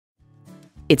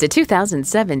It's a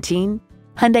 2017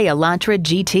 Hyundai Elantra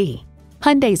GT.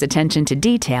 Hyundai's attention to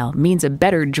detail means a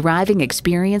better driving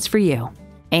experience for you.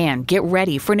 And get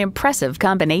ready for an impressive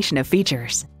combination of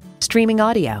features: streaming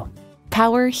audio,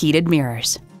 power heated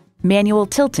mirrors, manual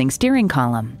tilting steering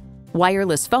column,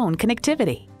 wireless phone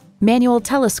connectivity, manual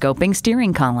telescoping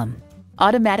steering column,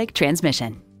 automatic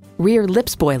transmission, rear lip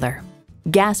spoiler,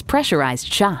 gas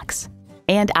pressurized shocks,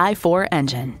 and i4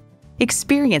 engine.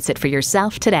 Experience it for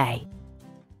yourself today.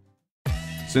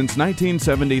 Since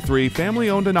 1973,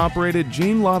 family-owned and operated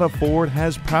Gene Latta Ford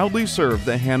has proudly served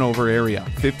the Hanover area.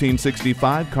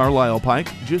 1565 Carlisle Pike,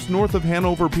 just north of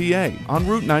Hanover, PA, on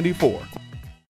Route 94.